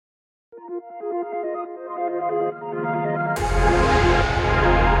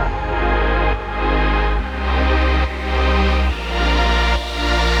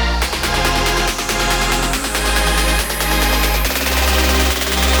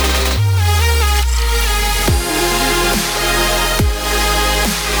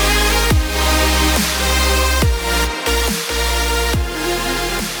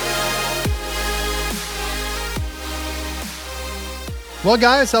Well,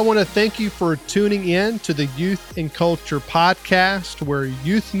 guys, I want to thank you for tuning in to the Youth and Culture podcast, where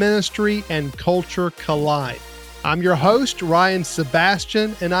youth ministry and culture collide. I'm your host, Ryan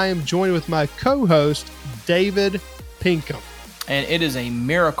Sebastian, and I am joined with my co-host, David Pinkham. And it is a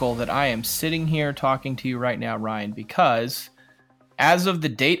miracle that I am sitting here talking to you right now, Ryan, because as of the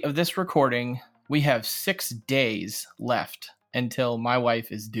date of this recording, we have 6 days left until my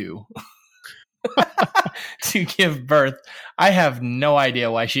wife is due. To give birth. I have no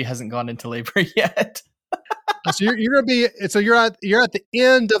idea why she hasn't gone into labor yet. So you're at the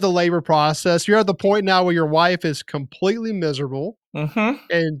end of the labor process. You're at the point now where your wife is completely miserable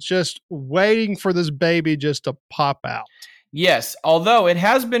and just waiting for this baby just to pop out. Yes, although it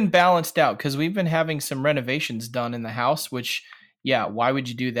has been balanced out because we've been having some renovations done in the house, which, yeah, why would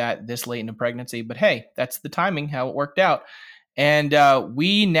you do that this late in a pregnancy? But hey, that's the timing, how it worked out. And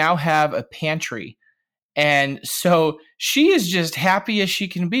we now have a pantry. And so she is just happy as she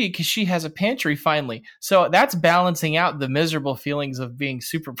can be because she has a pantry finally. So that's balancing out the miserable feelings of being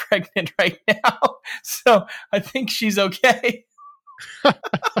super pregnant right now. So I think she's okay.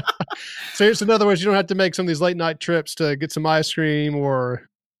 So in other words, you don't have to make some of these late night trips to get some ice cream or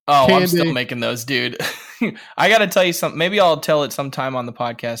candy. I'm still making those, dude. I got to tell you something. Maybe I'll tell it sometime on the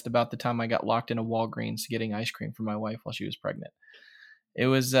podcast about the time I got locked in a Walgreens getting ice cream for my wife while she was pregnant. It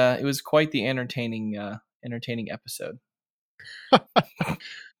was quite the entertaining episode.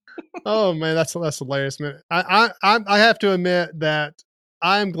 Oh man, that's hilarious, man. I have to admit that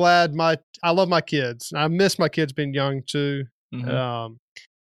I'm glad I love my kids. I miss my kids being young too.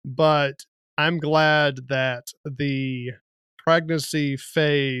 But I'm glad that the pregnancy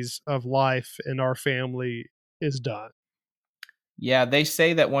phase of life in our family is done. Yeah, they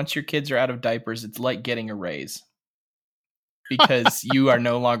say that once your kids are out of diapers, it's like getting a raise. Because you are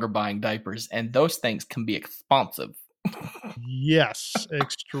no longer buying diapers, and those things can be expensive. Yes,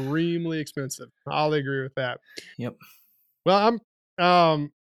 extremely expensive. I'll agree with that. Yep. Well, I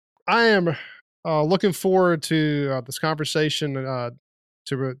am looking forward to this conversation,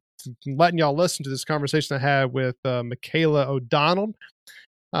 to letting y'all listen to this conversation I had with Michaela O'Donnell,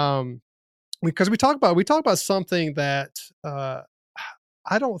 because we talk about something that I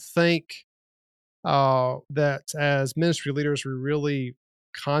don't think that as ministry leaders we really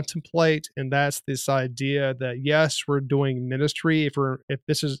contemplate, and that's this idea that yes, we're doing ministry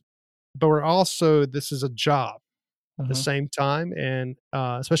this is a job at the same time, and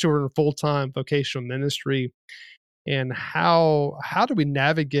especially we're in a full-time vocational ministry. And how do we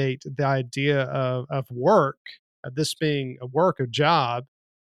navigate the idea of work, this being a job,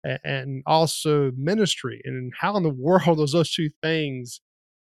 and also ministry, and how in the world those two things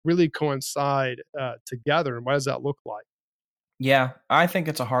really coincide together, and what does that look like? Yeah, I think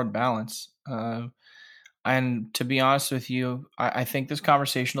it's a hard balance. And to be honest with you, I think this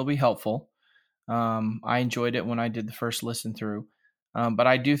conversation will be helpful. I enjoyed it when I did the first listen through. But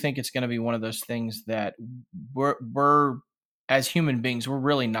I do think it's going to be one of those things that we're as human beings, we're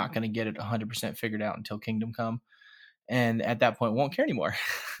really not going to get it 100% figured out until Kingdom Come. And at that point, won't care anymore.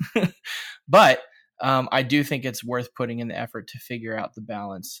 But I do think it's worth putting in the effort to figure out the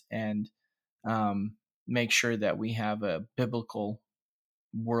balance and make sure that we have a biblical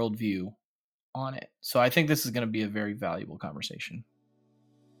worldview on it. So I think this is going to be a very valuable conversation.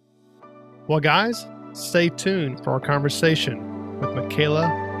 Well, guys, stay tuned for our conversation with Michaela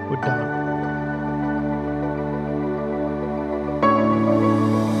O'Donnell.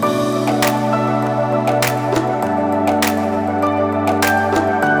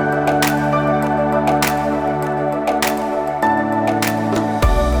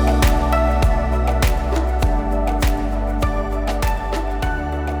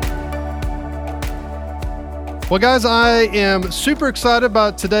 Well, guys, I am super excited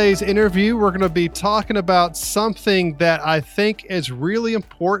about today's interview. We're going to be talking about something that I think is really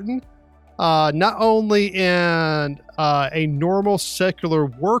important, not only in a normal secular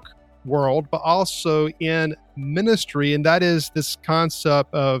work world, but also in ministry. And that is this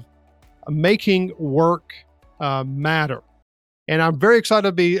concept of making work matter. And I'm very excited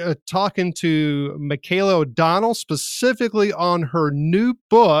to be talking to Michaela O'Donnell, specifically on her new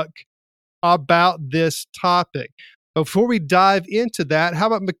book about this topic. Before we dive into that, how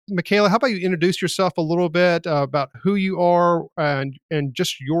about Michaela? How about you introduce yourself a little bit about who you are and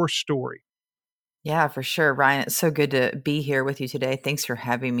just your story? Yeah, for sure, Ryan. It's so good to be here with you today. Thanks for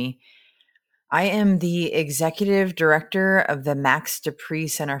having me. I am the executive director of the Max Dupree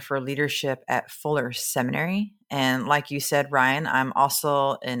Center for Leadership at Fuller Seminary. And like you said, Ryan, I'm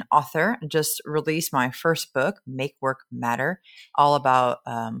also an author. Just released my first book, Make Work Matter, all about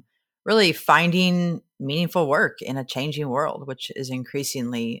really finding meaningful work in a changing world, which is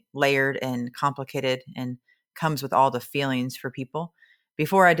increasingly layered and complicated and comes with all the feelings for people.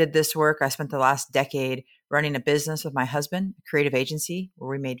 Before I did this work, I spent the last decade running a business with my husband, a creative agency where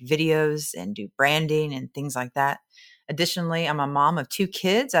we made videos and do branding and things like that. Additionally, I'm a mom of two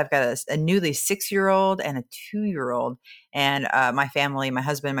kids. I've got a newly 6-year-old and a 2-year-old, and my family, my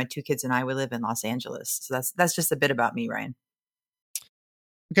husband, my two kids, and I, we live in Los Angeles. So that's just a bit about me, Ryan.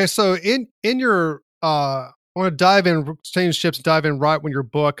 Okay, so in your I want to dive in, change ships, dive in right when your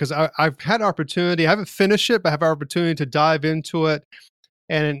book because I've had opportunity. I haven't finished it, but I have opportunity to dive into it,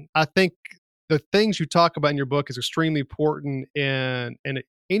 and I think the things you talk about in your book is extremely important in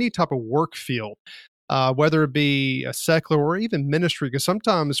any type of work field, whether it be a secular or even ministry. Because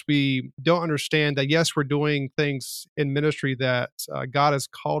sometimes we don't understand that yes, we're doing things in ministry that God has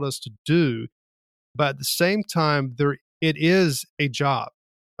called us to do, but at the same time, there it is a job.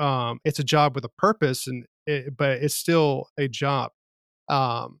 It's a job with a purpose, but it's still a job.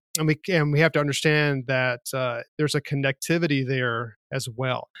 And we have to understand that there's a connectivity there as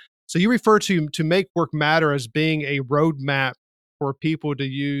well. So you refer to make work matter as being a roadmap for people to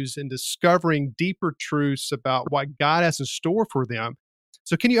use in discovering deeper truths about what God has in store for them.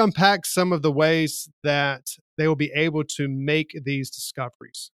 So can you unpack some of the ways that they will be able to make these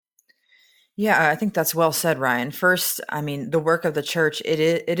discoveries? Yeah, I think that's well said, Ryan. First, I mean, the work of the church,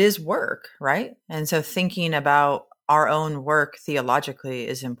 it is work, right? And so thinking about our own work theologically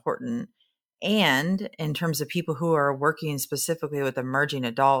is important. And in terms of people who are working specifically with emerging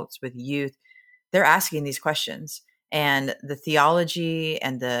adults, with youth, they're asking these questions. And the theology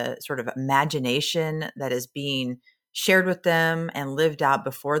and the sort of imagination that is being shared with them and lived out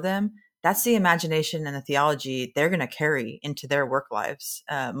before them, that's the imagination and the theology they're going to carry into their work lives,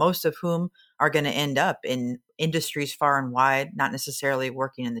 most of whom are going to end up in industries far and wide, not necessarily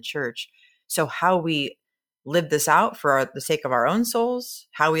working in the church. So, how we live this out for the sake of our own souls,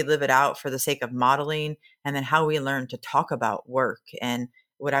 how we live it out for the sake of modeling, and then how we learn to talk about work and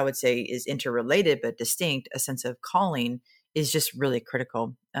what I would say is interrelated but distinct, a sense of calling is just really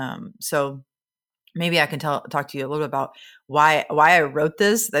critical. So maybe I can talk to you a little bit about why I wrote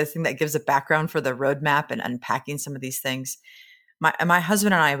this. I think that gives a background for the roadmap and unpacking some of these things. My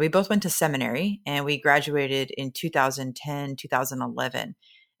husband and I, we both went to seminary and we graduated in 2010, 2011.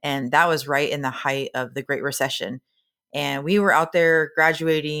 And that was right in the height of the Great Recession. And we were out there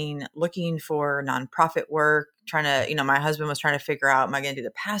graduating, looking for nonprofit work, trying to, my husband was trying to figure out, am I going to do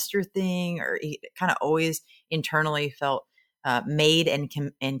the pastor thing? Or he kind of always internally felt made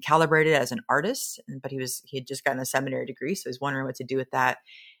and calibrated as an artist. But he had just gotten a seminary degree. So he's wondering what to do with that.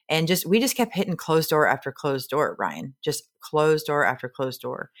 And we just kept hitting closed door after closed door, Ryan, just closed door after closed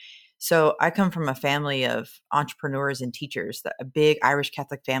door. So I come from a family of entrepreneurs and teachers, big Irish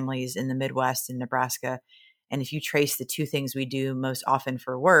Catholic families in the Midwest in Nebraska. And if you trace the two things we do most often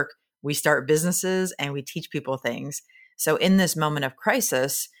for work, we start businesses and we teach people things. So in this moment of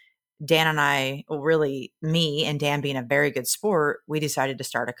crisis, Dan and I, well, really me and Dan being a very good sport, we decided to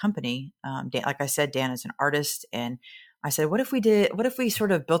start a company. Dan, like I said, Dan is an artist. And I said, what if we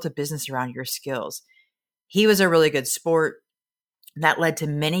sort of built a business around your skills? He was a really good sport. That led to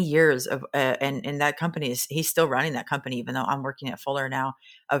many years of, and that company he's still running that company, even though I'm working at Fuller now,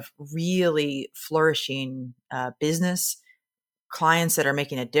 of really flourishing business, clients that are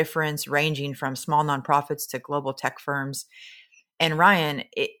making a difference, ranging from small nonprofits to global tech firms. And Ryan,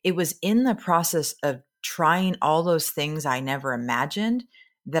 it was in the process of trying all those things I never imagined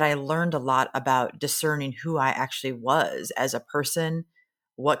that I learned a lot about discerning who I actually was as a person,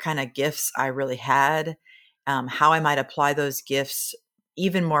 what kind of gifts I really had, how I might apply those gifts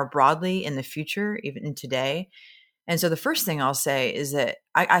even more broadly in the future, even today. And so the first thing I'll say is that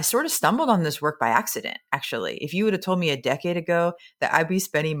I sort of stumbled on this work by accident, actually. If you would have told me a decade ago that I'd be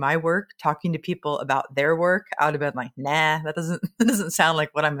spending my work talking to people about their work, I would have been like, nah, that doesn't sound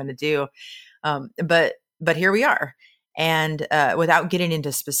like what I'm going to do. But here we are. And without getting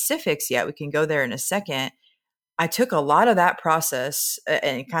into specifics yet, we can go there in a second. I took a lot of that process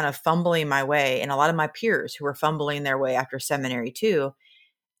and kind of fumbling my way, and a lot of my peers who were fumbling their way after seminary too,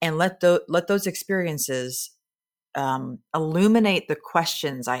 and let those experiences illuminate the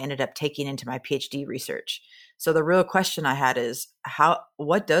questions I ended up taking into my PhD research. So the real question I had is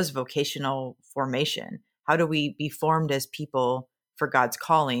what does vocational formation? How do we be formed as people for God's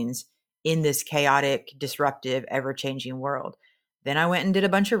callings in this chaotic, disruptive, ever-changing world? Then I went and did a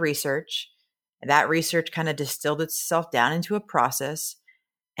bunch of research. That research kind of distilled itself down into a process.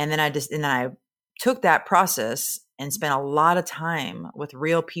 And then I took that process and spent a lot of time with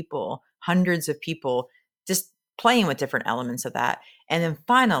real people, hundreds of people, just playing with different elements of that. And then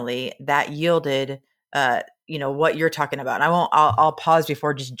finally that yielded, what you're talking about. And I'll pause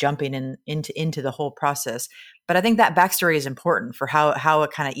before just jumping into the whole process. But I think that backstory is important for how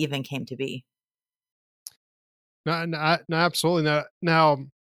it kind of even came to be. No, absolutely. Now,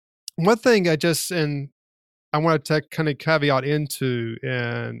 one thing I want to kind of caveat into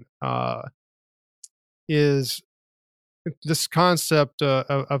and is this concept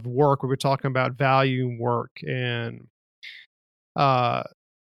of work, where we're talking about valuing work uh,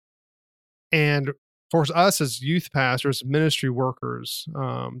 and for us as youth pastors, ministry workers,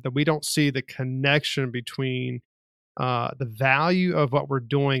 that we don't see the connection between the value of what we're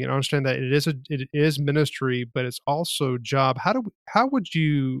doing and understand that it is ministry, but it's also job. How would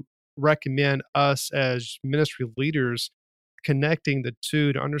you recommend us as ministry leaders connecting the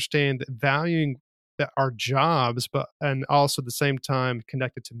two to understand that valuing that our jobs, but and also at the same time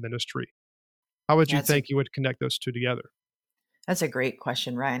connected to ministry? How would you think you would connect those two together? That's a great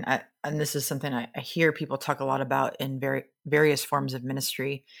question, Ryan. And this is something I hear people talk a lot about in various forms of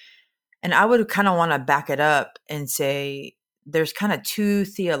ministry. And I would kind of want to back it up and say there's kind of two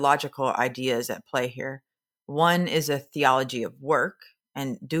theological ideas at play here. One is a theology of work.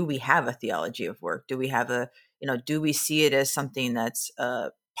 And do we have a theology of work? Do we have do we see it as something that's a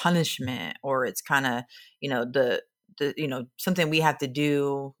punishment, or it's kind of, something we have to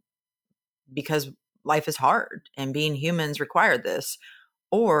do because life is hard and being humans require this?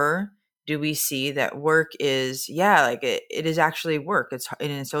 Or do we see that work is, it is actually work,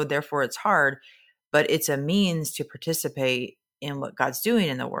 and so therefore it's hard, but it's a means to participate in what God's doing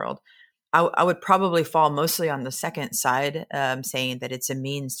in the world? I would probably fall mostly on the second side, saying that it's a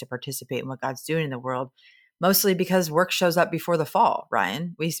means to participate in what God's doing in the world, mostly because work shows up before the fall,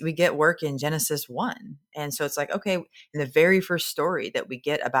 Ryan. We get work in Genesis 1. And so it's like, okay, in the very first story that we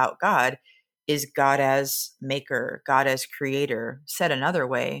get about God is God as maker, God as creator. Said another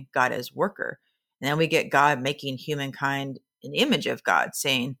way, God as worker. And then we get God making humankind an image of God,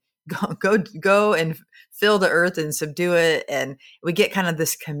 saying, go and fill the earth and subdue it. And we get kind of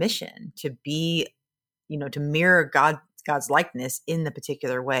this commission to be, to mirror God's likeness in the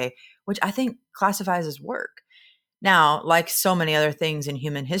particular way, which I think classifies as work. Now, like so many other things in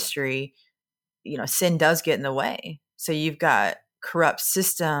human history, sin does get in the way. So you've got corrupt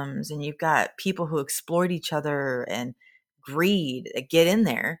systems, and you've got people who exploit each other, and greed that get in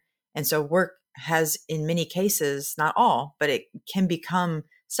there. And so work has, in many cases, not all, but it can become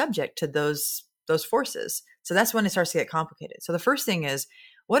subject to those forces. So that's when it starts to get complicated. So the first thing is,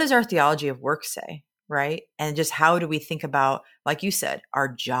 what does our theology of work say, right? And just how do we think about, like you said, our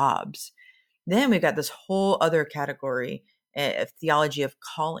jobs? Then we've got this whole other category of theology of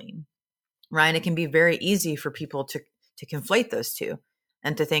calling, right? It can be very easy for people to conflate those two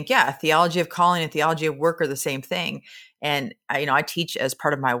and to think, theology of calling and theology of work are the same thing. And I teach as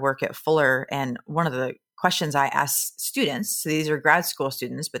part of my work at Fuller, and one of the questions I ask students, so these are grad school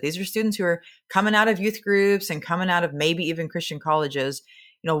students, but these are students who are coming out of youth groups and coming out of maybe even Christian colleges,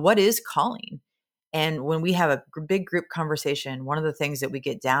 what is calling? And when we have a big group conversation, one of the things that we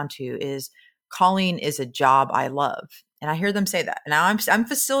get down to is calling is a job I love. And I hear them say that. Now I'm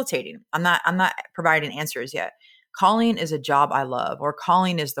facilitating. I'm not providing answers yet. Calling is a job I love, or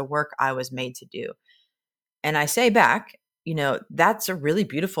calling is the work I was made to do. And I say back, that's a really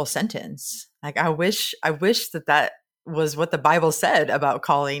beautiful sentence. Like, I wish that was what the Bible said about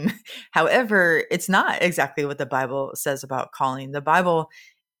calling. However, it's not exactly what the Bible says about calling. The Bible,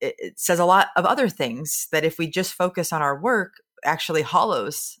 it says a lot of other things that, if we just focus on our work, actually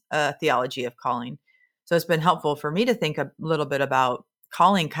hollows a theology of calling. So it's been helpful for me to think a little bit about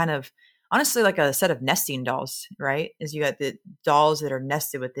calling, kind of honestly like a set of nesting dolls, right? Is you got the dolls that are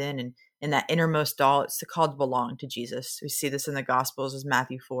nested within, and in that innermost doll, it's the call to belong to Jesus. We see this in the Gospels as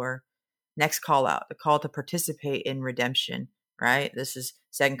Matthew 4. Next call out, the call to participate in redemption, right? This is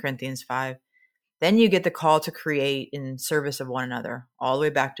 2 Corinthians 5. Then you get the call to create in service of one another, all the way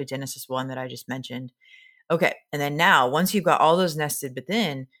back to Genesis 1 that I just mentioned. Okay, and then now, once you've got all those nested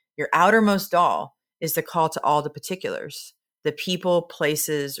within, your outermost doll is the call to all the particulars, the people,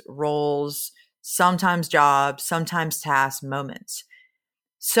 places, roles, sometimes jobs, sometimes tasks, moments.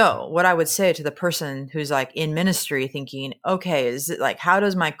 So what I would say to the person who's like in ministry thinking, okay, is it like, how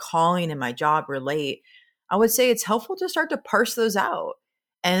does my calling and my job relate? I would say it's helpful to start to parse those out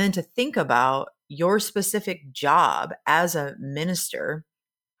and then to think about your specific job as a minister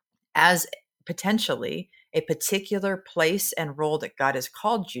as potentially a particular place and role that God has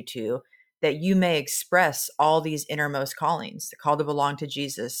called you to, that you may express all these innermost callings, the call to belong to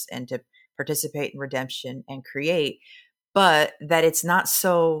Jesus and to participate in redemption and create, but that it's not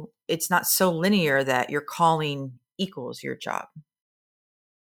so linear that your calling equals your job.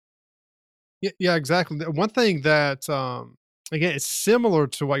 Yeah, exactly. The one thing that, again, it's similar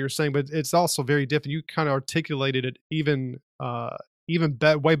to what you're saying, but it's also very different. You kind of articulated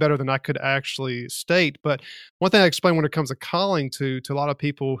it way better than I could actually state. But one thing I explain when it comes to calling to a lot of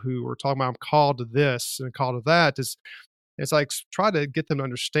people who are talking about I'm called to this and called to that is like try to get them to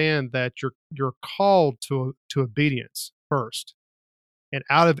understand that you're called to obedience first. And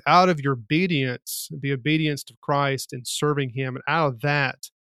out of your obedience, the obedience to Christ and serving Him, and out of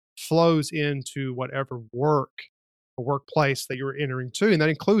that flows into whatever work or workplace that you're entering to, and that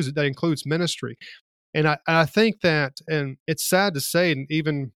includes ministry. And I think that, and it's sad to say, and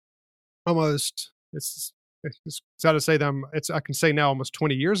even almost it's sad to say that I can say now almost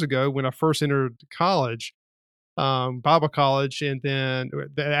 20 years ago when I first entered college, Bible college, and then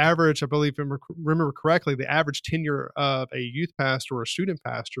the average, I believe, if I remember correctly, the average tenure of a youth pastor or a student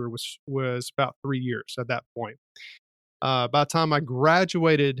pastor was about 3 years at that point. By the time I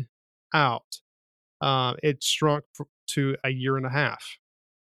graduated out, it shrunk to a year and a half,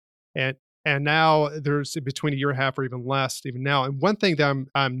 and and now there's between a year and a half or even less even now. And one thing that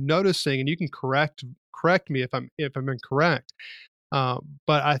I'm noticing, and you can correct me if I'm incorrect,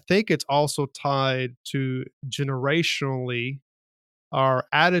 but I think it's also tied to generationally our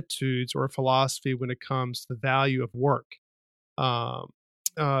attitudes or philosophy when it comes to the value of work. Um,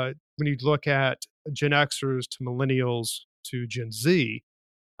 when you look at Gen Xers to millennials to Gen Z,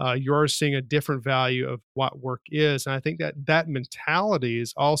 you're seeing a different value of what work is. And I think that mentality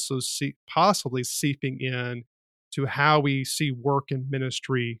is also possibly seeping in to how we see work and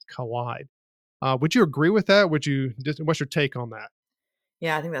ministry collide. Would you agree with that? What's your take on that?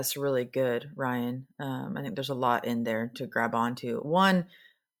 Yeah, I think that's really good, Ryan. I think there's a lot in there to grab onto. One,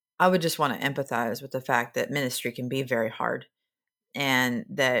 I would just want to empathize with the fact that ministry can be very hard and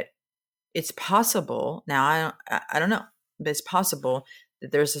that it's possible. Now, I don't know, but it's possible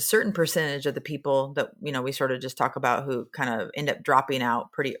that there's a certain percentage of the people that, we sort of just talk about who kind of end up dropping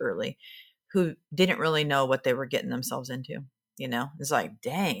out pretty early, who didn't really know what they were getting themselves into. It's like,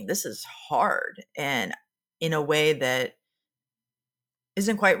 dang, this is hard. And in a way that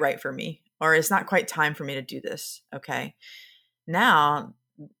isn't quite right for me, or it's not quite time for me to do this. Okay. Now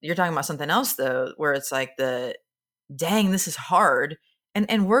you're talking about something else though, where it's like dang, this is hard.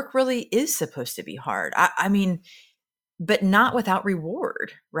 And work really is supposed to be hard. I mean, but not without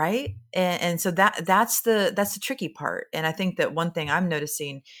reward. Right. And so that's the tricky part. And I think that one thing I'm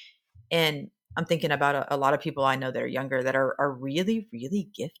noticing, and I'm thinking about a lot of people I know that are younger that are really, really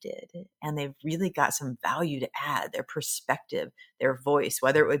gifted, and they've really got some value to add, their perspective, their voice,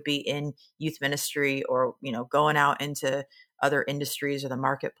 whether it would be in youth ministry or, going out into other industries or the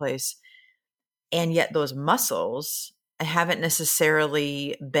marketplace. And yet those muscles haven't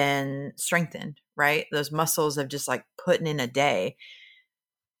necessarily been strengthened, right? Those muscles of just like putting in a day.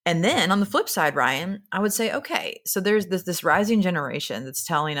 And then on the flip side, Ryan, I would say, okay, so there's this rising generation that's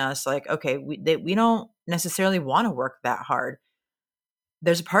telling us like, okay, we don't necessarily want to work that hard.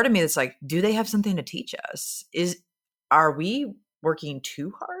 There's a part of me that's like, do they have something to teach us? Are we working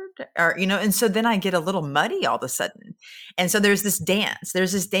too hard? Or, and so then I get a little muddy all of a sudden. And so there's this dance.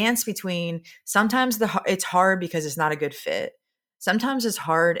 There's this dance between sometimes it's hard because it's not a good fit. Sometimes it's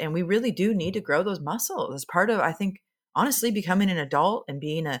hard and we really do need to grow those muscles as part of, I think, honestly, becoming an adult and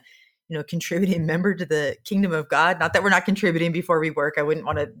being a, contributing member to the kingdom of God. Not that we're not contributing before we work. I wouldn't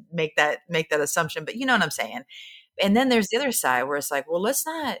want to make that assumption, but you know what I'm saying? And then there's the other side where it's like, well, let's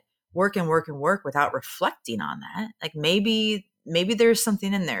not work and work and work without reflecting on that. Like maybe there's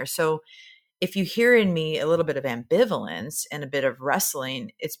something in there. So if you hear in me a little bit of ambivalence and a bit of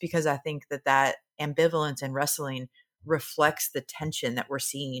wrestling, it's because I think that ambivalence and wrestling reflects the tension that we're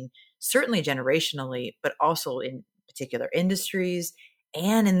seeing, certainly generationally, but also in particular industries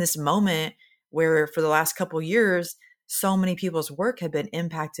and in this moment where for the last couple of years, so many people's work have been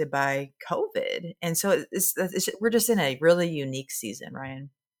impacted by COVID. And so we're just in a really unique season,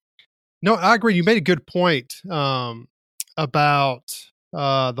 Ryan. No, I agree. You made a good point about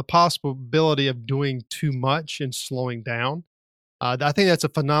the possibility of doing too much and slowing down. I think that's a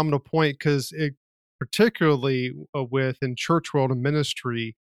phenomenal point because particularly within church world and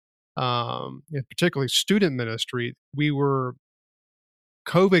ministry, and particularly student ministry, we were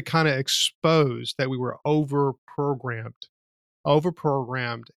COVID kind of exposed that we were overprogrammed,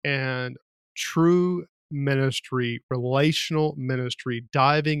 and true ministry, relational ministry,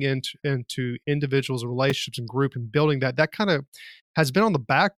 diving into individuals' relationships and group and building that kind of has been on the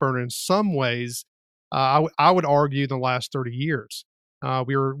back burner in some ways. I would argue in the last 30 years.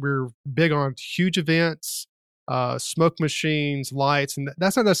 We're big on huge events, smoke machines, lights, and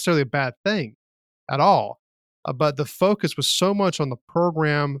that's not necessarily a bad thing at all. But the focus was so much on the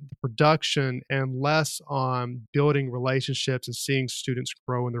program, the production, and less on building relationships and seeing students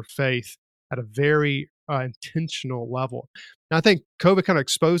grow in their faith at a very intentional level. And I think COVID kind of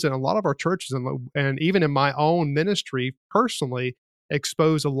exposed it in a lot of our churches, and even in my own ministry personally,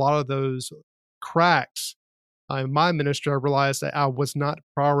 exposed a lot of those cracks. In my ministry, I realized that I was not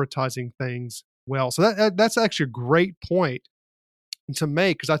prioritizing things well. So that's actually a great point to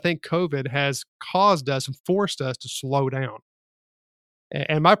make, because I think COVID has caused us and forced us to slow down.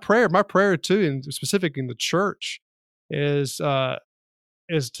 And my prayer too, and specific in the church, is to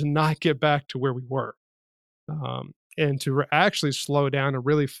not get back to where we were, and to actually slow down and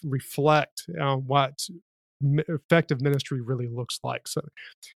really reflect on what effective ministry really looks like. So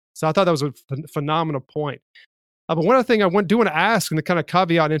I thought that was a phenomenal point. But one other thing I do want to ask, and to kind of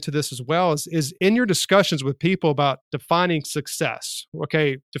caveat into this as well, is in your discussions with people about defining success.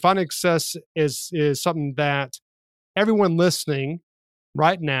 Okay, defining success is something that everyone listening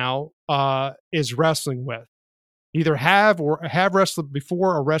right now is wrestling with. Either have wrestled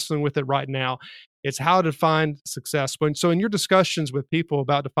before or wrestling with it right now. It's how to define success. So in your discussions with people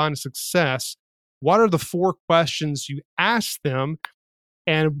about defining success, what are the 4 questions you ask them,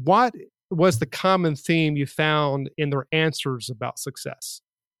 and what was the common theme you found in their answers about success?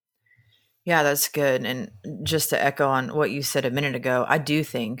 Yeah, that's good. And just to echo on what you said a minute ago, I do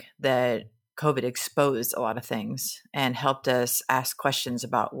think that COVID exposed a lot of things and helped us ask questions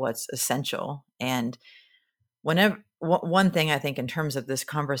about what's essential. And one thing I think in terms of this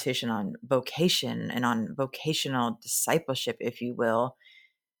conversation on vocation and on vocational discipleship, if you will,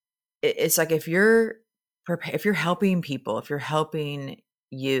 it's like if you're helping people, if you're helping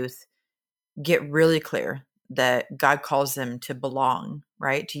youth get really clear that God calls them to belong,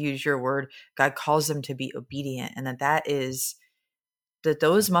 right? To use your word, God calls them to be obedient, and that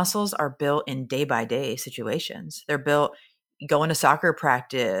those muscles are built in day by day situations. They're built going to soccer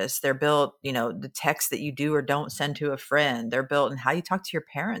practice. They're built, the text that you do or don't send to a friend. They're built in how you talk to your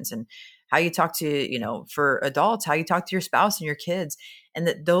parents and how you talk to, for adults, how you talk to your spouse and your kids, and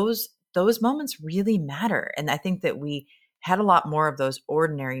that those moments really matter. And I think that we had a lot more of those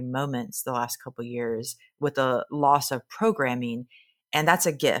ordinary moments the last couple of years with the loss of programming, and that's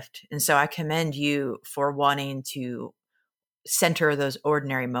a gift. And so I commend you for wanting to center those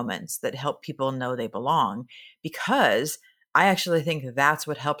ordinary moments that help people know they belong, because I actually think that's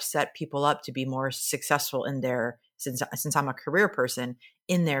what helps set people up to be more successful in since I'm a career person,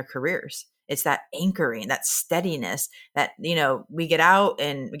 in their careers. It's that anchoring, that steadiness that, we get out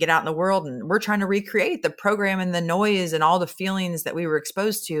in the world and we're trying to recreate the program and the noise and all the feelings that we were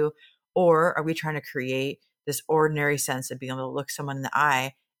exposed to. Or are we trying to create this ordinary sense of being able to look someone in the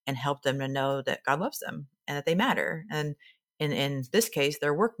eye and help them to know that God loves them and that they matter? And in this case,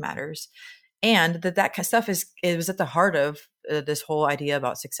 their work matters. And that kind of stuff was at the heart of this whole idea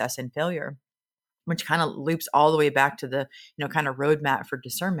about success and failure, which kind of loops all the way back to the, kind of roadmap for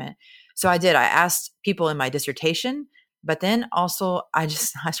discernment. So I asked people in my dissertation, but then also I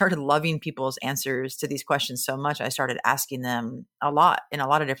started loving people's answers to these questions so much. I started asking them a lot in a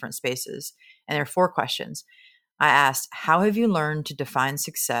lot of different spaces. And there are 4 questions. I asked, how have you learned to define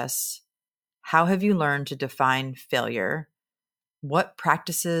success? How have you learned to define failure? What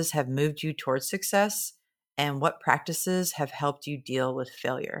practices have moved you towards success? And what practices have helped you deal with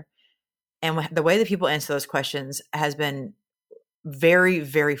failure? And the way that people answer those questions has been very,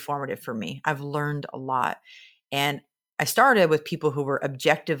 very formative for me. I've learned a lot. And I started with people who were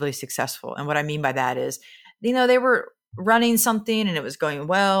objectively successful. And what I mean by that is, they were running something and it was going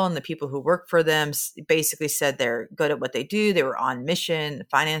well. And the people who worked for them basically said they're good at what they do. They were on mission. The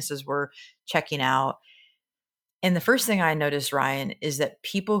finances were checking out. And the first thing I noticed, Ryan, is that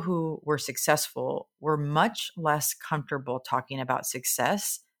people who were successful were much less comfortable talking about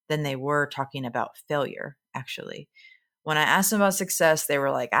success than they were talking about failure, actually. When I asked them about success, they were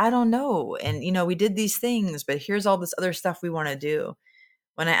like, I don't know. And, we did these things, but here's all this other stuff we want to do.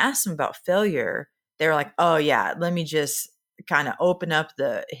 When I asked them about failure, they were like, oh, yeah, let me just kind of open up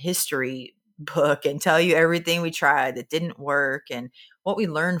the history book and tell you everything we tried that didn't work and what we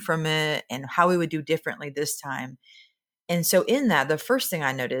learned from it and how we would do differently this time. And so in that, the first thing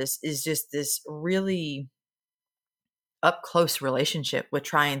I noticed is just this really up close relationship with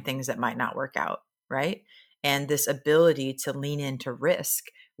trying things that might not work out, right? And this ability to lean into risk,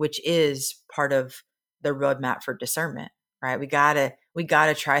 which is part of the roadmap for discernment, right? We gotta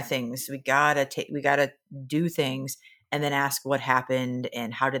try things. We gotta do things and then ask what happened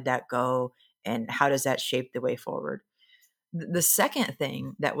and how did that go and how does that shape the way forward. The second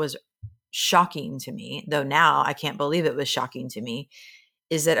thing that was shocking to me, though now I can't believe it was shocking to me,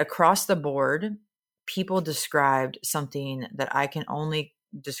 is that across the board, people described something that I can only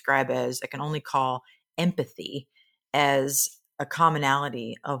call empathy as a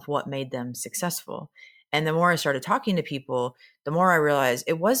commonality of what made them successful. And the more I started talking to people, the more I realized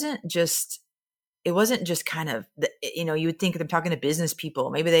it wasn't just kind of you would think they're talking to business people.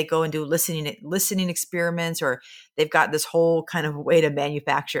 Maybe they go and do listening experiments, or they've got this whole kind of way to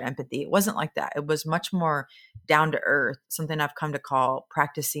manufacture empathy. It wasn't like that. It was much more down to earth, something I've come to call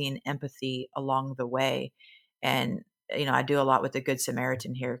practicing empathy along the way. And I do a lot with the Good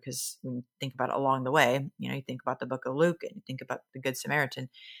Samaritan here, because when you think about it along the way, you think about the book of Luke and you think about the Good Samaritan.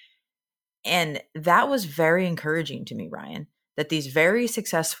 And that was very encouraging to me, Ryan, that these very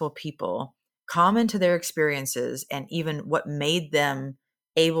successful people, common to their experiences and even what made them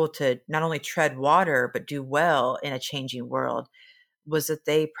able to not only tread water, but do well in a changing world, was that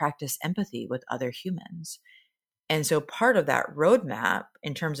they practice empathy with other humans. And so part of that roadmap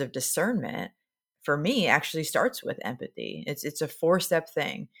in terms of discernment for me actually starts with empathy. It's a 4-step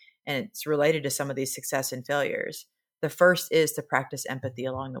thing, and it's related to some of these success and failures. The first is to practice empathy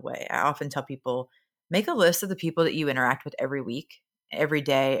along the way. I often tell people, make a list of the people that you interact with every week, every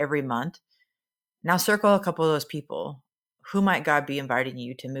day, every month. Now circle a couple of those people. Who might God be inviting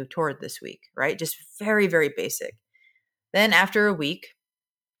you to move toward this week, right? Just very, very basic. Then after a week,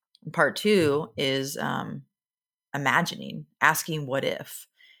 part 2 is imagining, asking what if.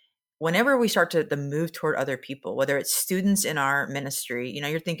 Whenever we start to move toward other people, whether it's students in our ministry,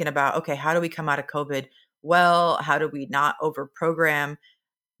 you're thinking about, okay, how do we come out of COVID? Well, how do we not over program?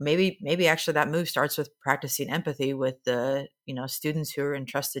 Maybe actually that move starts with practicing empathy with the, students who are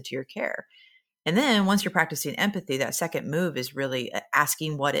entrusted to your care. And then once you're practicing empathy, that second move is really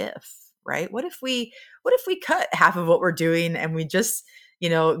asking what if, right? What if we cut half of what we're doing and we just,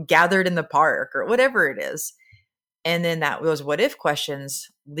 gathered in the park or whatever it is. And then those what if questions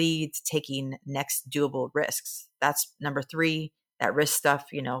lead to taking next doable risks. That's number 3. That risk stuff,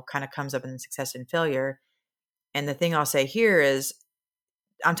 kind of comes up in success and failure. And the thing I'll say here is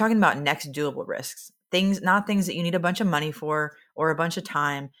I'm talking about next doable risks. Not things that you need a bunch of money for or a bunch of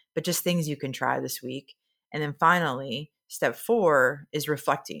time, but just things you can try this week. And then finally, step 4 is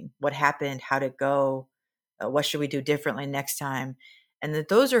reflecting. What happened? How'd it go? What should we do differently next time? And that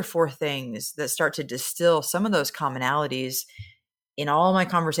those are 4 things that start to distill some of those commonalities in all my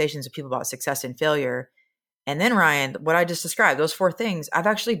conversations with people about success and failure. And then Ryan, what I just described, those 4 things,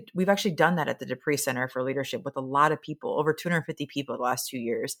 we've actually done that at the Dupree Center for Leadership with a lot of people, over 250 people the last 2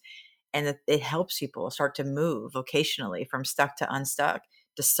 years. And that it helps people start to move vocationally from stuck to unstuck,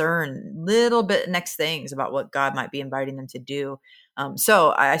 discern little bit next things about what God might be inviting them to do.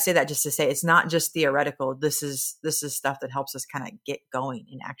 So I say that just to say it's not just theoretical. This is stuff that helps us kind of get going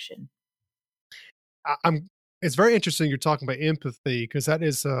in action. It's very interesting you're talking about empathy, because that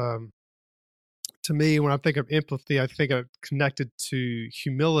is, to me, when I think of empathy, I think of connected to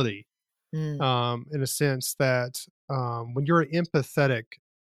humility, in a sense that when you're empathetic,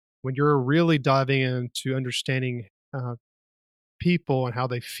 when you're really diving into understanding people and how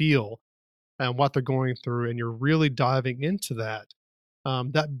they feel and what they're going through, and you're really diving into that,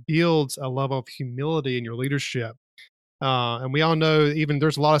 that builds a level of humility in your leadership. And we all know, even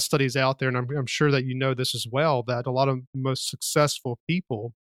there's a lot of studies out there, and I'm sure that you know this as well, that a lot of the most successful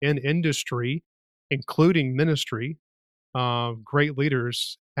people in industry, including ministry, great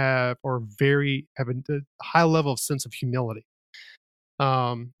leaders have a high level of sense of humility.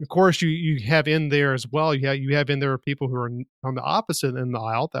 Of course, you have in there as well. You have in there people who are on the opposite end of the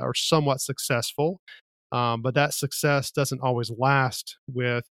aisle that are somewhat successful, but that success doesn't always last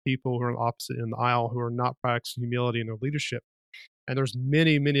with people who are on the opposite end of the aisle who are not practicing humility in their leadership. And there's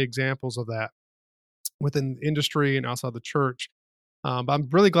many, many examples of that within the industry and outside the church. But I'm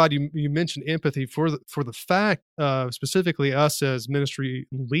really glad you mentioned empathy for the fact of specifically us as ministry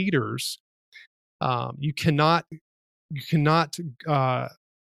leaders. You cannot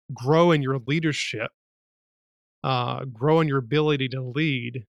grow in your leadership, grow in your ability to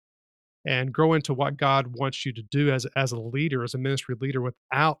lead, and grow into what God wants you to do as a leader, as a ministry leader,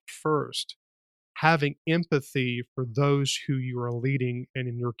 without first having empathy for those who you are leading and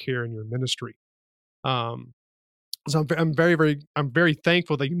in your care and your ministry. So I'm very, very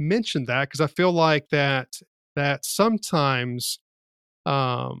thankful that you mentioned that, because I feel like that that sometimes,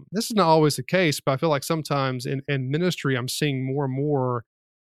 this is not always the case, but I feel like sometimes in ministry, I'm seeing more and more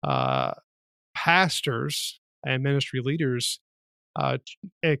uh, pastors and ministry leaders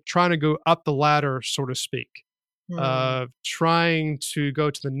trying to go up the ladder, so to speak, trying to go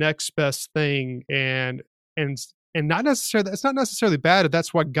to the next best thing, and and not necessarily, it's not necessarily bad if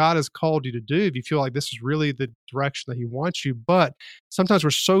that's what God has called you to do, if you feel like this is really the direction that He wants you. But sometimes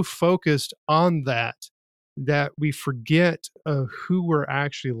we're so focused on that we forget who we're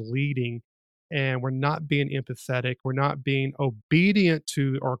actually leading, and we're not being empathetic. We're not being obedient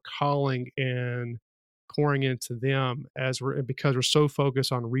to our calling and pouring into them, because we're so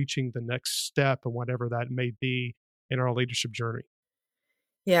focused on reaching the next step and whatever that may be in our leadership journey.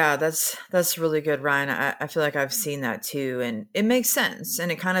 Yeah, that's really good, Ryan. I feel like I've seen that too, and it makes sense.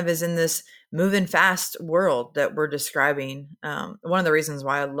 And it kind of is in this moving fast world that we're describing. One of the reasons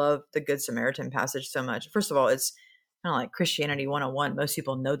why I love the Good Samaritan passage so much. First of all, it's kind of like Christianity 101. Most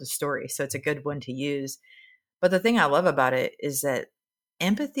people know the story, so it's a good one to use. But the thing I love about it is that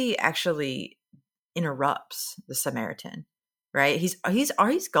empathy actually interrupts the Samaritan, right? He's going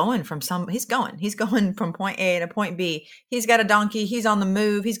he's going from point A to point B. He's got a donkey, he's on the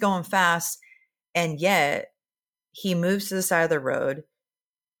move, he's going fast, and yet he moves to the side of the road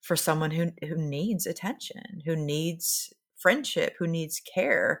for someone who needs attention, who needs friendship, who needs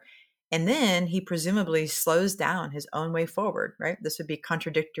care. And then he presumably slows down his own way forward, right? This would be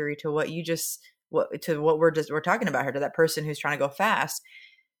contradictory to what we're talking about here, to that person who's trying to go fast.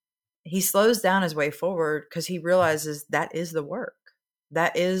 He slows down his way forward because he realizes that is the work.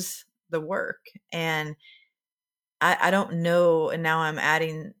 That is the work. And I don't know. And now I'm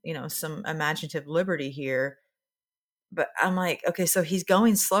adding, some imaginative liberty here. But I'm like, okay, so he's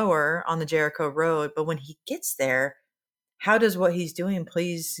going slower on the Jericho road, but when he gets there, how does what he's doing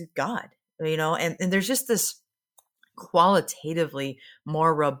please God? And there's just this qualitatively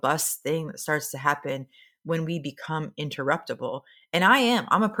more robust thing that starts to happen when we become interruptible. And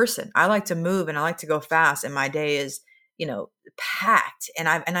I'm a person. I like to move and I like to go fast, and my day is, packed, and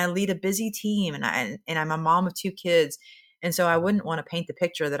I lead a busy team, and I'm a mom of 2 kids. And so I wouldn't want to paint the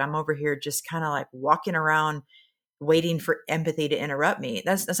picture that I'm over here just kind of like walking around waiting for empathy to interrupt me.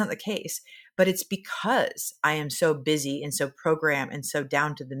 That's not the case. But it's because I am so busy and so programmed and so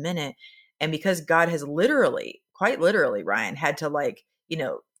down to the minute. And because God has quite literally, Ryan, had to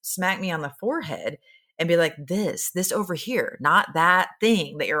smack me on the forehead and be like, this over here, not that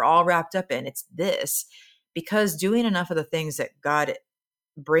thing that you're all wrapped up in. It's this. Because doing enough of the things that God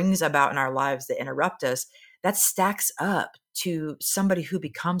brings about in our lives that interrupt us, that stacks up to somebody who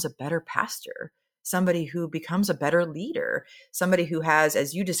becomes a better pastor, somebody who becomes a better leader, somebody who has,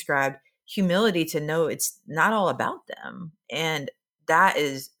 as you described, humility to know it's not all about them. And that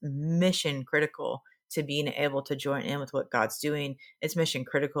is mission critical to being able to join in with what God's doing. It's mission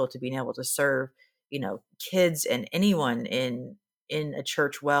critical to being able to serve, kids and anyone in a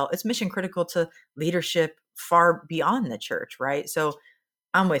church well. It's mission critical to leadership far beyond the church, right? So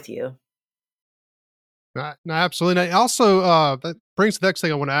I'm with you. No, absolutely. And also, that brings the next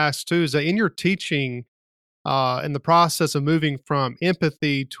thing I want to ask too, is that in your teaching, in the process of moving from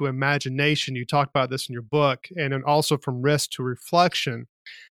empathy to imagination, you talk about this in your book, and then also from risk to reflection.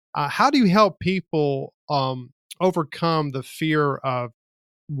 How do you help people overcome the fear of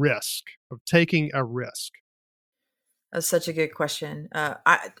risk, of taking a risk? That's such a good question.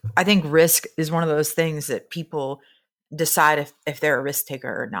 I think risk is one of those things that people decide if they're a risk taker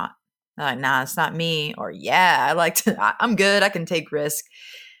or not. They're like, nah, it's not me. Or yeah, I'm good. I can take risk.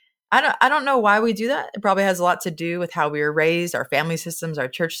 I don't know why we do that. It probably has a lot to do with how we were raised, our family systems, our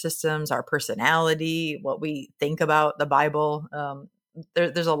church systems, our personality, what we think about the Bible.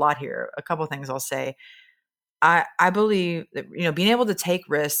 There's a lot here. A couple things I'll say. I believe that, being able to take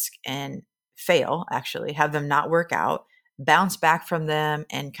risk and fail, actually have them not work out, bounce back from them,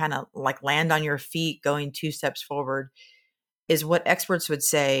 and kind of like land on your feet going 2 steps forward is what experts would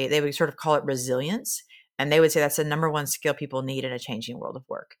say. They would sort of call it resilience. And they would say that's the number one skill people need in a changing world of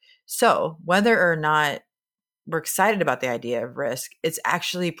work. So whether or not we're excited about the idea of risk, it's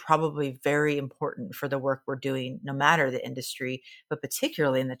actually probably very important for the work we're doing, no matter the industry, but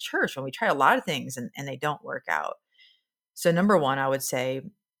particularly in the church when we try a lot of things and they don't work out. So number one, I would say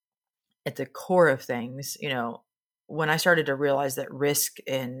at the core of things, when I started to realize that risk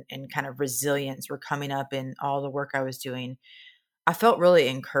and kind of resilience were coming up in all the work I was doing, I felt really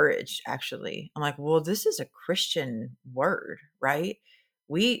encouraged, actually. I'm like, well, this is a Christian word, right?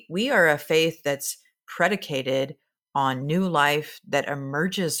 We are a faith that's predicated on new life that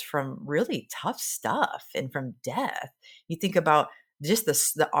emerges from really tough stuff and from death. You think about just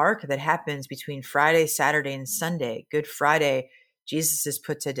the arc that happens between Friday, Saturday, and Sunday. Good Friday, Jesus is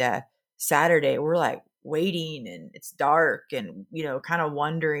put to death. Saturday, we're like waiting and it's dark and, kind of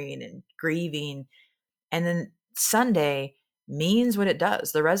wondering and grieving. And then Sunday means what it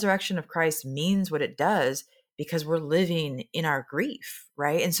does. The resurrection of Christ means what it does because we're living in our grief,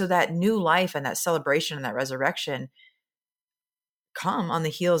 right? And so that new life and that celebration and that resurrection come on the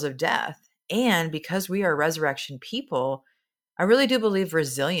heels of death. And because we are resurrection people, I really do believe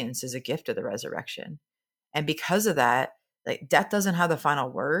resilience is a gift of the resurrection. And because of that, like, death doesn't have the final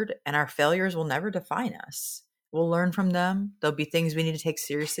word, and our failures will never define us. We'll learn from them. There'll be things we need to take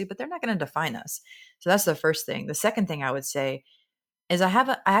seriously, but they're not going to define us. So that's the first thing. The second thing I would say is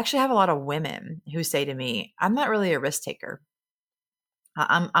I actually have a lot of women who say to me, I'm not really a risk taker.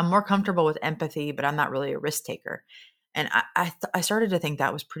 I'm more comfortable with empathy, but I'm not really a risk taker. And I started to think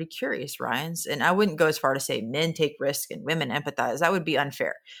that was pretty curious, Ryan. And I wouldn't go as far to say men take risk and women empathize. That would be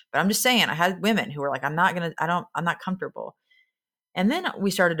unfair. But I'm just saying, I had women who were like, I'm not comfortable. And then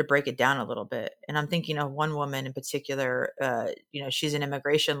we started to break it down a little bit. And I'm thinking of one woman in particular, she's an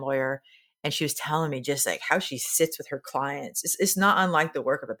immigration lawyer. And she was telling me just like how she sits with her clients. It's not unlike the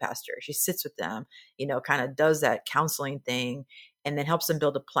work of a pastor. She sits with them, kind of does that counseling thing and then helps them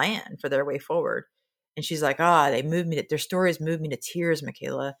build a plan for their way forward. And she's like, their stories moved me to tears,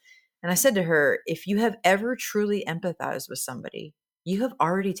 Michaela. And I said to her, if you have ever truly empathized with somebody, you have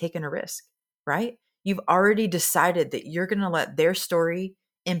already taken a risk, right? You've already decided that you're going to let their story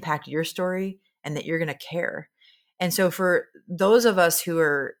impact your story and that you're going to care. And so for those of us who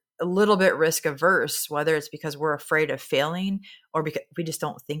are a little bit risk averse, whether it's because we're afraid of failing or because we just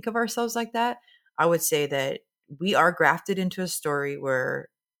don't think of ourselves like that, I would say that we are grafted into a story where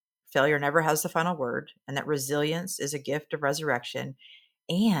failure never has the final word and that resilience is a gift of resurrection.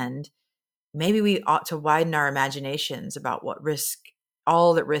 And maybe we ought to widen our imaginations about what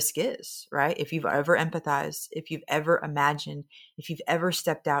all that risk is, right? If you've ever empathized, if you've ever imagined, if you've ever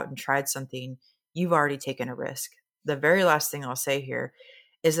stepped out and tried something, you've already taken a risk. The very last thing I'll say here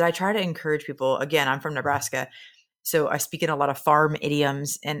is that I try to encourage people. Again, I'm from Nebraska, so I speak in a lot of farm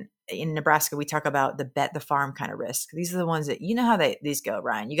idioms. And in Nebraska, we talk about the bet the farm kind of risk. These are the ones that, how these go,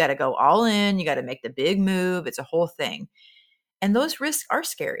 Ryan. You got to go all in. You got to make the big move. It's a whole thing. And those risks are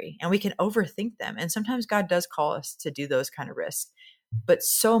scary and we can overthink them. And sometimes God does call us to do those kind of risks. But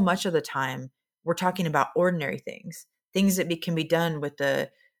so much of the time, we're talking about ordinary things that can be done with the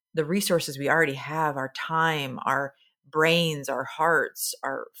resources we already have, our time, our brains, our hearts,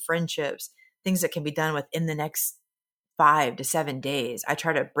 our friendships, things that can be done within the next 5 to 7 days. I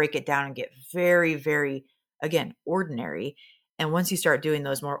try to break it down and get very, very, again, ordinary. And once you start doing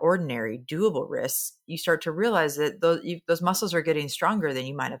those more ordinary, doable risks, you start to realize that those muscles are getting stronger than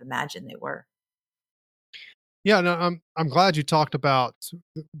you might have imagined they were. Yeah, no, I'm glad you talking about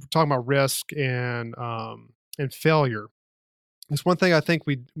risk and failure. It's one thing I think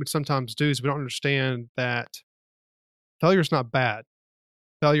we sometimes do is we don't understand that failure is not bad.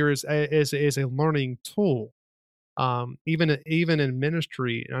 Failure is a learning tool. Even in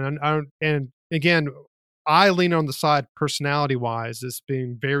ministry, and again, I lean on the side personality wise as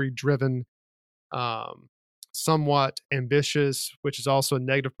being very driven, somewhat ambitious, which is also a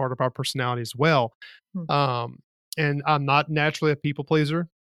negative part of our personality as well. And I'm not naturally a people pleaser.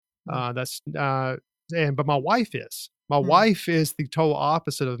 But my wife is. My wife is the total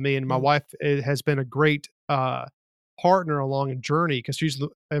opposite of me, and my wife has been a great partner along a journey because she's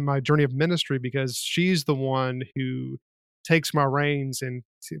in my journey of ministry because she's the one who takes my reins and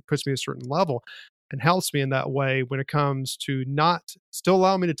puts me at a certain level and helps me in that way when it comes to not still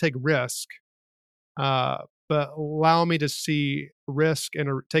allow me to take risk, but allow me to see risk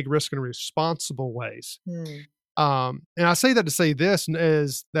and take risk in responsible ways. And I say that to say this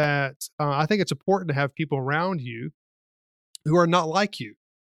is that I think it's important to have people around you who are not like you,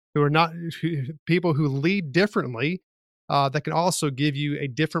 people who lead differently, that can also give you a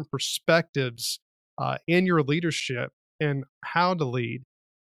different perspectives in your leadership and how to lead,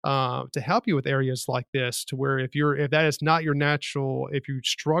 to help you with areas like this, to where if that is not your natural, if you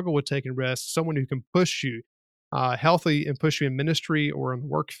struggle with taking risks, someone who can push you healthy and push you in ministry or in the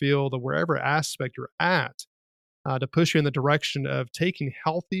work field or wherever aspect you're at, to push you in the direction of taking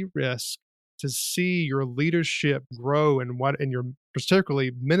healthy risks to see your leadership grow and your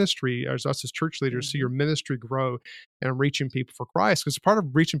particularly ministry as us as church leaders, see your ministry grow and reaching people for Christ. Because part of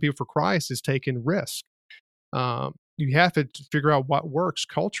reaching people for Christ is taking risk. You have to figure out what works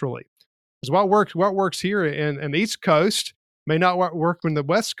culturally. Because what works here in the East Coast may not work in the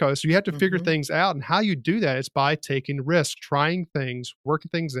West Coast. So you have to figure things out. And how you do that is by taking risks, trying things, working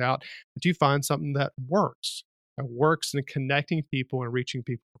things out until you find something that works. works in connecting people and reaching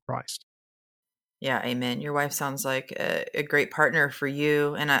people for Christ. Yeah, amen. Your wife sounds like a great partner for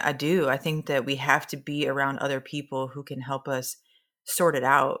you. And I do. I think that we have to be around other people who can help us sort it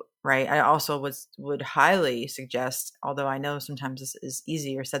out, right? I also would highly suggest, although I know sometimes this is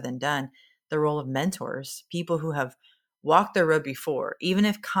easier said than done, the role of mentors, people who have walked the road before, even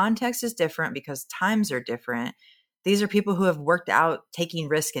if context is different because times are different. These are people who have worked out taking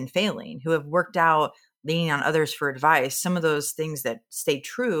risk and failing, who have worked out leaning on others for advice, some of those things that stay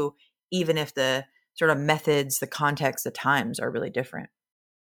true even if the sort of methods, the context, the times are really different.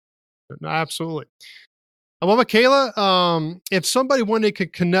 No, absolutely. Well, Michaela, if somebody wanted to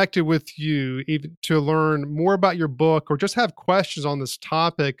connect with you even to learn more about your book or just have questions on this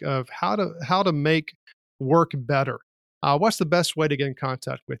topic of how to make work better, what's the best way to get in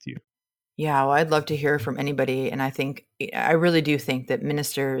contact with you? Yeah, well, I'd love to hear from anybody. And I really do think that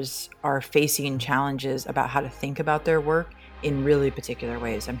ministers are facing challenges about how to think about their work in really particular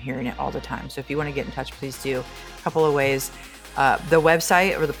ways. I'm hearing it all the time. So if you want to get in touch, please do. A couple of ways. The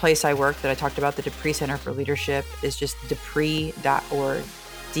website or the place I work that I talked about, the Dupree Center for Leadership, is just dupree.org,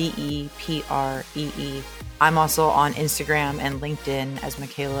 DEPREE. I'm also on Instagram and LinkedIn as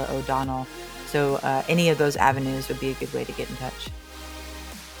Michaela O'Donnell. So any of those avenues would be a good way to get in touch.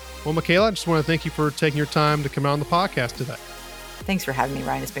 Well, Michaela, I just want to thank you for taking your time to come out on the podcast today. Thanks for having me,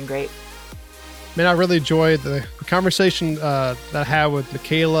 Ryan. It's been great. Man, I really enjoyed the conversation that I had with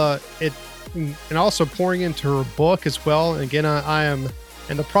Michaela, and also pouring into her book as well. And again, I am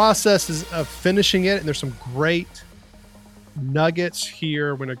in the process of finishing it, and there's some great nuggets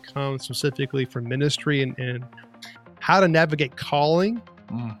here when it comes specifically for ministry and how to navigate calling.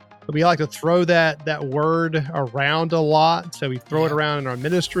 We like to throw that word around a lot, so we throw it around in our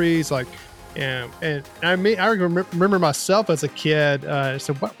ministries, and I mean, I remember myself as a kid.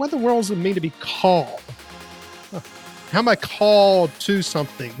 So what in the world does it mean to be called? How am I called to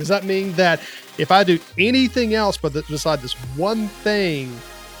something? Does that mean that if I do anything else beside this one thing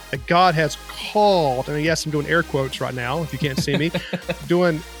that God has called, and yes, I'm doing air quotes right now if you can't see me,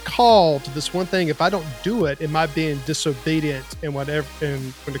 doing called to this one thing, if I don't do it, am I being disobedient in whatever,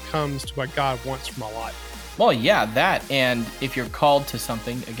 and when it comes to what God wants for my life? Well, yeah, that. And if you're called to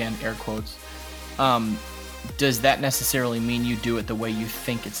something, again, air quotes, does that necessarily mean you do it the way you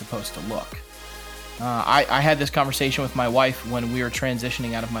think it's supposed to look? I had this conversation with my wife when we were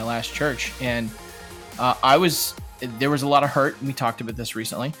transitioning out of my last church, and there was a lot of hurt. We talked about this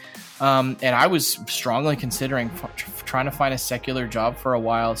recently. And I was strongly considering trying to find a secular job for a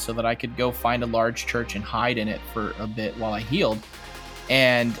while so that I could go find a large church and hide in it for a bit while I healed.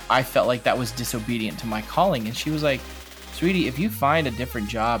 And I felt like that was disobedient to my calling. And she was like, sweetie, if you find a different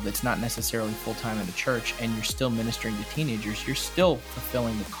job that's not necessarily full-time in the church and you're still ministering to teenagers, you're still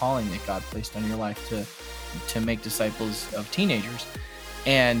fulfilling the calling that God placed on your life to make disciples of teenagers.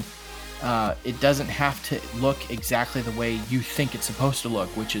 And it doesn't have to look exactly the way you think it's supposed to look,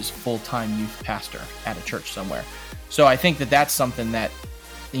 which is full-time youth pastor at a church somewhere. So I think that that's something that,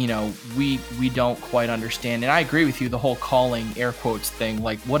 we don't quite understand. And I agree with you, the whole calling, air quotes thing,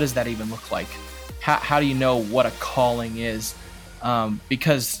 like, what does that even look like? How do you know what a calling is?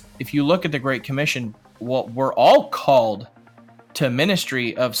 Because if you look at the Great Commission, well, we're all called to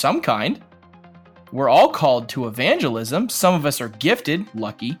ministry of some kind. We're all called to evangelism. Some of us are gifted,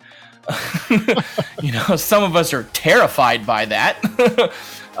 lucky. Some of us are terrified by that.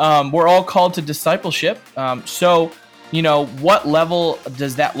 We're all called to discipleship. So, what level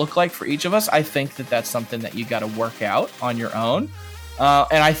does that look like for each of us? I think that that's something that you got to work out on your own.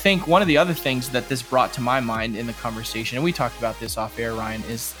 And I think one of the other things that this brought to my mind in the conversation, and we talked about this off air, Ryan,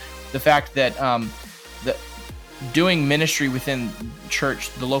 is the fact that doing ministry within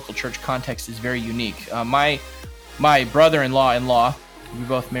church, the local church context, is very unique. My brother-in-law, we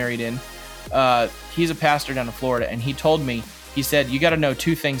both married in, he's a pastor down in Florida, and he told me, he said, you got to know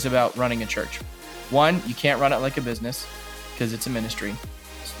two things about running a church. One, you can't run it like a business because it's a ministry.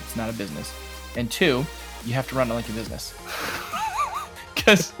 It's not a business. And two, you have to run it like a business.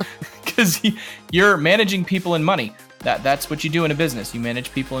 Because you're managing people and money. That's what you do in a business. You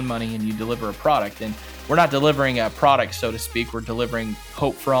manage people and money, and you deliver a product. And we're not delivering a product, so to speak. We're delivering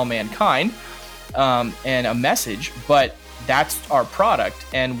hope for all mankind and a message. But that's our product,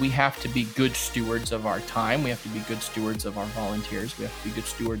 and we have to be good stewards of our time. We have to be good stewards of our volunteers. We have to be good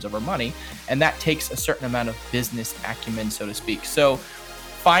stewards of our money. And that takes a certain amount of business acumen, so to speak. So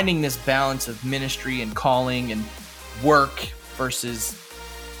finding this balance of ministry and calling and work versus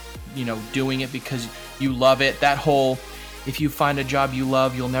doing it because you love it, that whole if you find a job you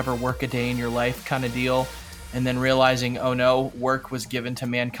love, you'll never work a day in your life kind of deal, and then realizing, oh no, work was given to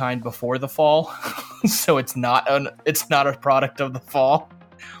mankind before the fall, so it's not a product of the fall.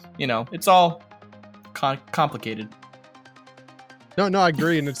 It's all complicated. No, I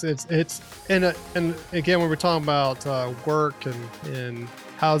agree, and it's and again, when we're talking about work and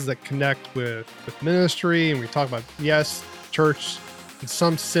how does that connect with ministry, and we talk about, yes, church in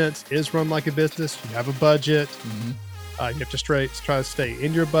some sense is run like a business. You have a budget. Mm-hmm. You have to try to stay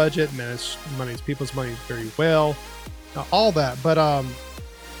in your budget, manage people's money very well, all that. But I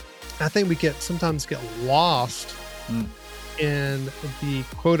think we sometimes get lost in the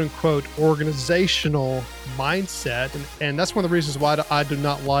quote unquote organizational mindset. And that's one of the reasons why I do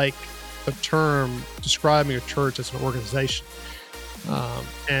not like the term describing a church as an organization.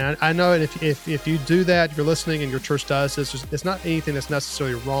 And I know if you do that, you're listening and your church does this, it's not anything that's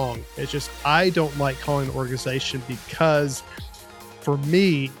necessarily wrong. It's just, I don't like calling it an organization because for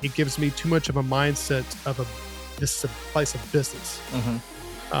me, it gives me too much of a mindset of this is a place of business.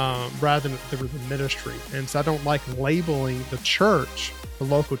 Rather than the ministry. And so I don't like labeling the church, the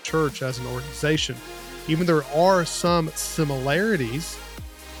local church, as an organization. Even there are some similarities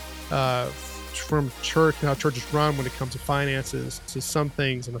from church and how churches run when it comes to finances to some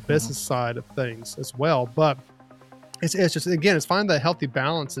things on the business side of things as well. But it's just, again, it's finding that healthy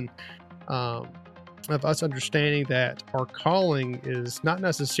balance and of us understanding that our calling is not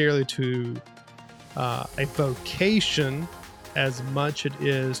necessarily to a vocation as much it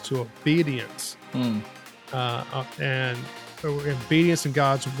is to obedience, and obedience in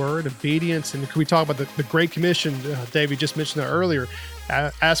God's word, obedience. And can we talk about the Great Commission? Dave, you just mentioned that earlier.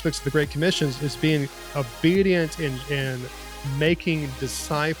 Aspects of the Great Commission is being obedient and making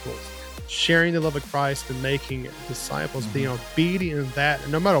disciples, sharing the love of Christ and making disciples, being obedient in that.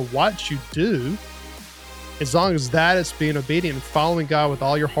 And no matter what you do, as long as that is being obedient and following God with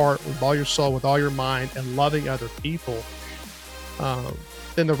all your heart, with all your soul, with all your mind, and loving other people,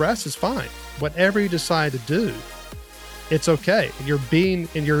 then the rest is fine. Whatever you decide to do, it's okay. And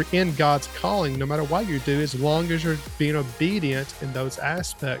you're in God's calling, no matter what you do, as long as you're being obedient in those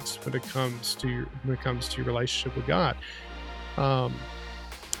aspects when it comes to your relationship with God.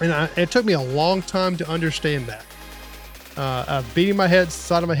 It took me a long time to understand that. Beating my head,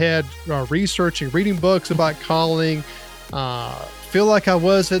 side of my head, researching, reading books about calling. Feel like I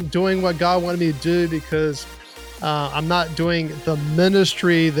wasn't doing what God wanted me to do because I'm not doing the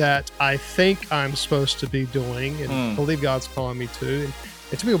ministry that I think I'm supposed to be doing and believe God's calling me to. And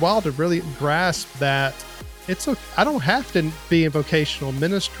it took me a while to really grasp that it's okay. I don't have to be in vocational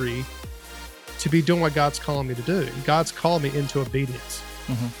ministry to be doing what God's calling me to do. God's called me into obedience.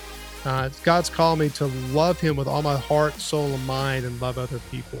 God's called me to love Him with all my heart, soul, and mind, and love other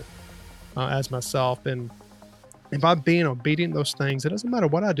people as myself. And if I'm being obedient in those things, it doesn't matter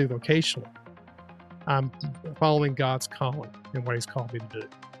what I do vocationally. I'm following God's calling and what He's called me to do.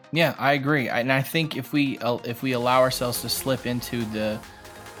 Yeah, I agree. And I think if we allow ourselves to slip into the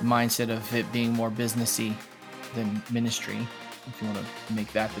mindset of it being more businessy than ministry, if you want to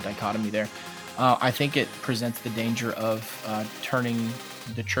make that the dichotomy there, I think it presents the danger of turning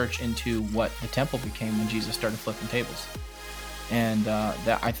the church into what the temple became when Jesus started flipping tables. And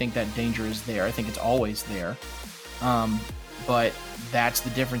that I think that danger is there. I think it's always there. But that's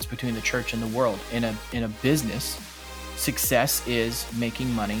the difference between the church and the world. In a business, success is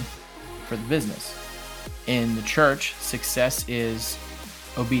making money for the business. In the church, success is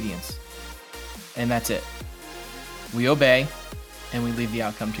obedience. And that's it. We obey and we leave the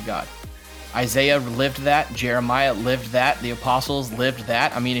outcome to God. Isaiah lived that. Jeremiah lived that. The apostles lived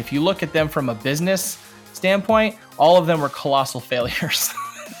that. I mean, if you look at them from a business standpoint, all of them were colossal failures.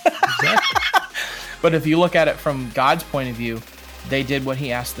 Exactly. But if you look at it from God's point of view, they did what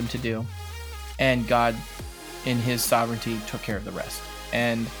He asked them to do. And God, in His sovereignty, took care of the rest.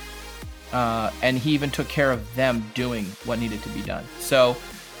 And He even took care of them doing what needed to be done. So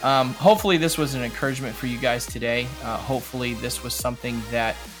hopefully this was an encouragement for you guys today. Hopefully this was something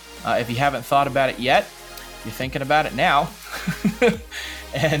that if you haven't thought about it yet, you're thinking about it now.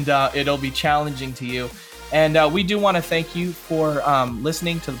 And it'll be challenging to you. And we do want to thank you for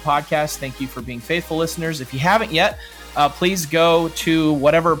listening to the podcast. Thank you for being faithful listeners. If you haven't yet, please go to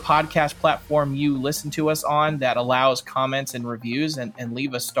whatever podcast platform you listen to us on that allows comments and reviews, and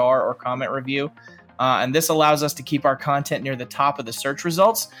leave a star or comment review. And this allows us to keep our content near the top of the search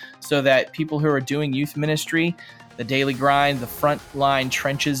results so that people who are doing youth ministry, the daily grind, the frontline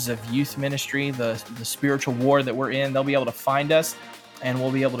trenches of youth ministry, the spiritual war that we're in, they'll be able to find us and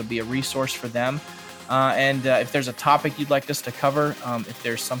we'll be able to be a resource for them. And if there's a topic you'd like us to cover, if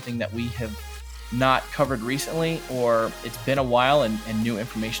there's something that we have not covered recently, or it's been a while and new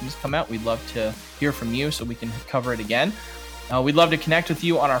information has come out, we'd love to hear from you so we can cover it again. We'd love to connect with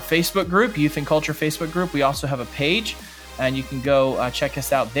you on our Facebook group, Youth and Culture Facebook group. We also have a page, and you can go check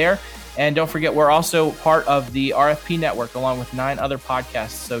us out there. And don't forget, we're also part of the RFP Network, along with 9 other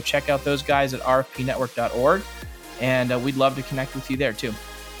podcasts. So check out those guys at rfpnetwork.org, and we'd love to connect with you there too.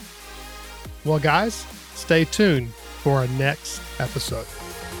 Well, guys, stay tuned for our next episode.